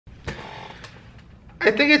I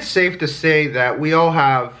think it's safe to say that we all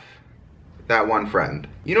have that one friend.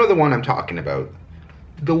 You know the one I'm talking about.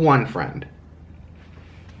 The one friend.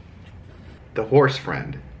 The horse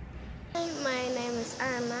friend. My name is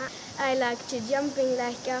Anna. I like to jumping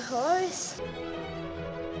like a horse.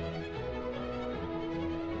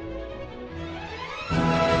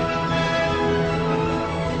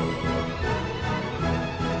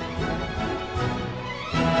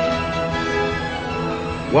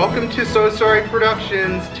 Welcome to So Sorry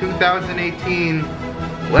Productions 2018.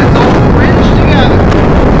 Let's all cringe together.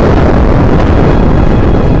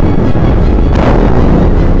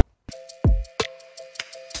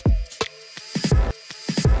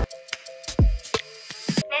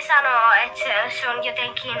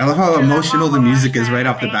 I love how emotional the music is right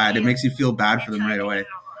off the bat. It makes you feel bad for them right away.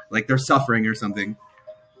 Like they're suffering or something.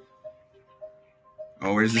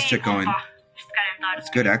 Oh, where's this chick going? It's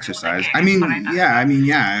good exercise. I mean, yeah.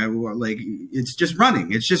 Like, it's just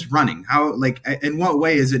running. It's just running. How, like, in what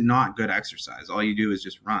way is it not good exercise? All you do is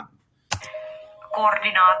just run.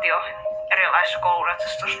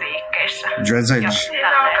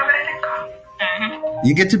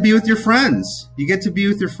 You get to be with your friends. You get to be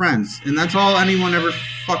with your friends. And that's all anyone ever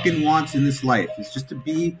fucking wants in this life. Is just to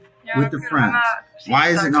be with their friends. Why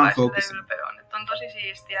is it not focusing?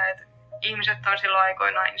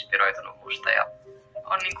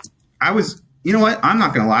 You know what? I'm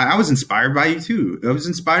not gonna lie. I was inspired by you too. I was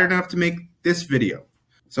inspired enough to make this video.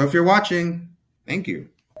 So if you're watching, thank you.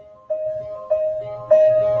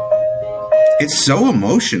 It's so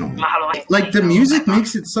emotional. Like the music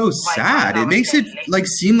makes it so sad. It makes it like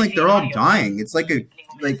seem like they're all dying. It's like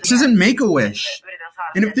this isn't Make-A-Wish.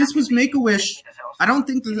 And if this was Make-A-Wish, I don't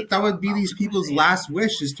think that would be these people's last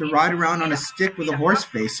wish is to ride around on a stick with a horse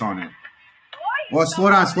face on it. Well, slow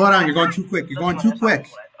down. You're going too quick. You're going too quick.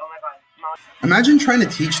 Imagine trying to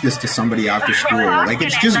teach this to somebody after school. Like,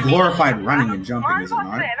 it's just glorified running and jumping, is it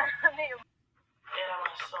not?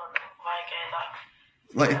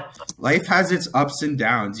 Like, life has its ups and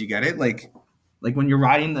downs. You get it? Like when you're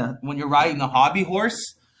riding the hobby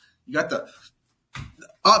horse, you got the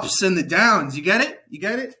ups and the downs. You get it? You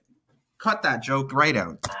get it? Cut that joke right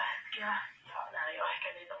out.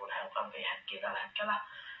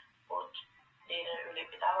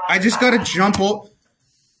 I just gotta jump up.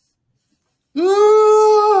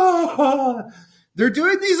 They're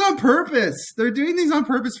doing these on purpose. They're doing these on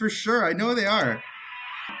purpose for sure. I know they are.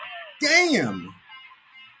 Damn.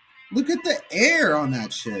 Look at the air on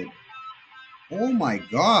that shit. Oh my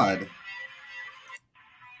god.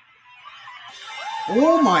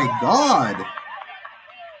 Oh my god.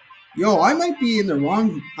 Yo, I might be in the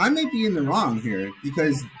wrong here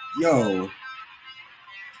because, yo,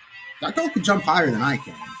 that girl could jump higher than I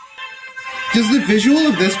can. Does the visual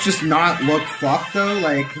of this just not look fucked though,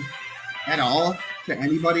 like, at all to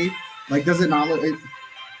anybody? Like, does it not look?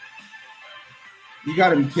 You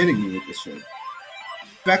gotta be kidding me with this shit.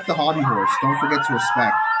 Respect the hobby horse. Don't forget to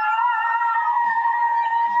respect.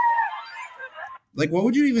 Like, what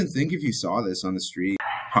would you even think if you saw this on the street?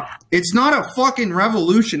 It's not a fucking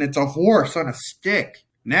revolution. It's a horse on a stick.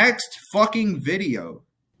 Next fucking video.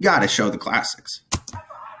 Gotta show the classics.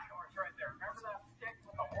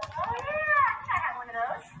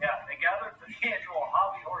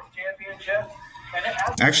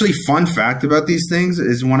 Actually, fun fact about these things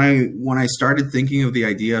is when I started thinking of the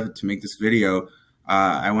idea to make this video,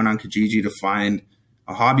 I went on Kijiji to find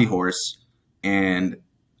a hobby horse, and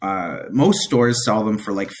most stores sell them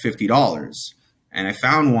for like $50. And I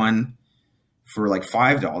found one for like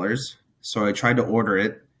 $5. So I tried to order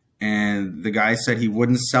it, and the guy said he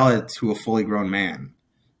wouldn't sell it to a fully grown man.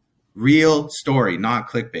 Real story, not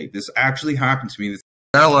clickbait. This actually happened to me.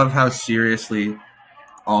 I love how seriously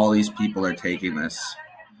all these people are taking this.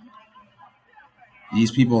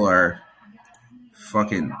 These people are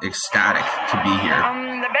fucking ecstatic to be here.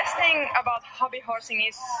 The best thing about hobby horsing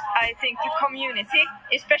is, I think, the community,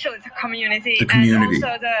 especially the community. And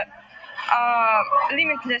also the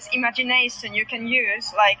limitless imagination you can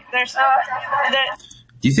use. Like, there's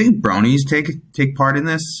Do you think bronies take part in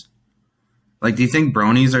this? Like, do you think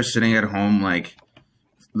bronies are sitting at home like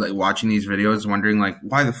watching these videos wondering like,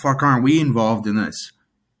 why the fuck aren't we involved in this?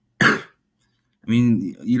 I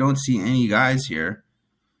mean, you don't see any guys here,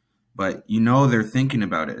 but you know they're thinking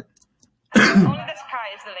about it. Only the sky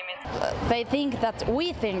is the limit. They think that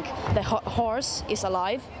we think the horse is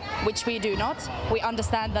alive, which we do not. We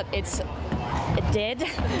understand that it's dead.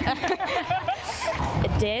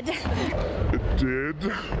 Dead. Dead.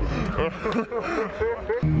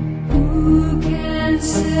 Who can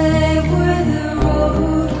say where the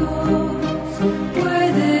road goes,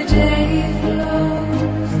 where the day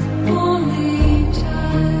flows? Only time.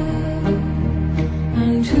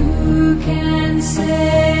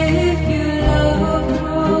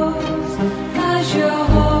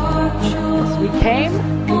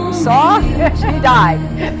 died.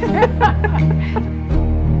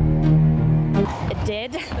 It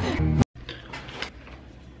did.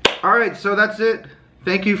 Alright, so that's it.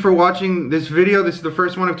 Thank you for watching this video. This is the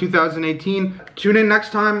first one of 2018. Tune in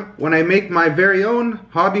next time when I make my very own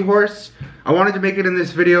hobby horse. I wanted to make it in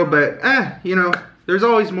this video, but you know, there's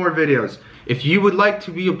always more videos. If you would like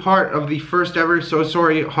to be a part of the first ever So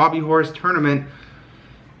Sorry Hobby Horse Tournament,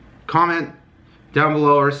 comment down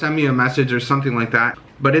below or send me a message or something like that.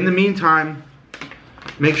 But in the meantime,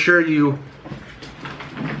 make sure you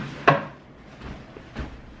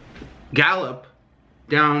gallop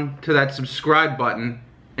down to that subscribe button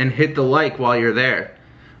and hit the like while you're there.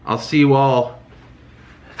 I'll see you all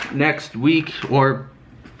next week or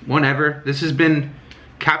whenever. This has been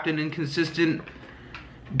Captain Inconsistent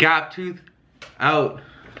Gaptooth out.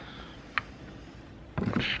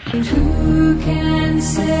 Who can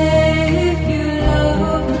say if your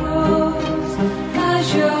love grows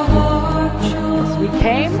as your heart shows? We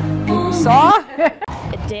came, we saw.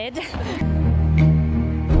 It did.